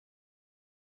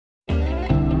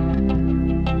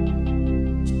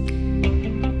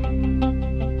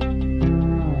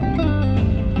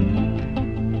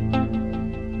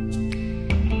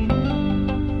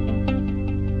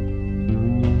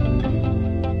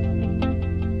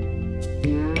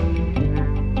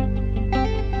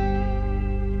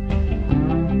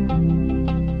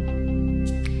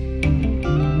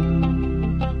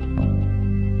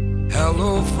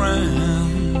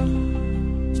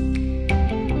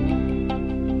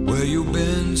where you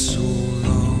been so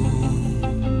long?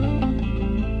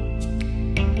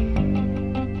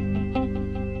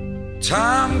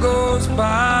 Time goes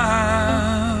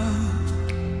by,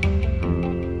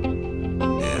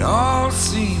 it all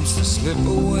seems to slip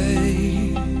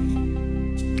away,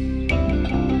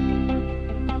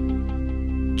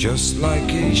 just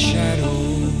like a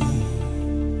shadow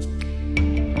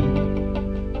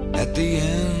at the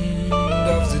end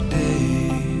of the day.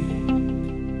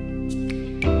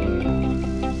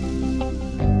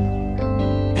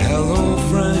 Hello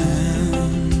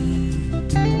friend,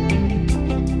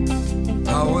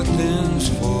 how are things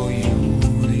for you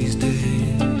these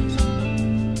days?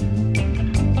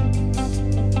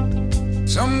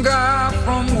 Some guy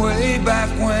from way back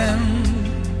when,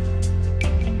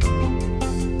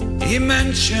 he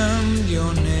mentioned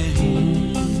your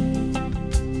name.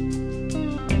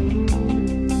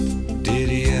 Did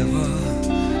he ever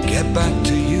get back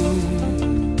to you?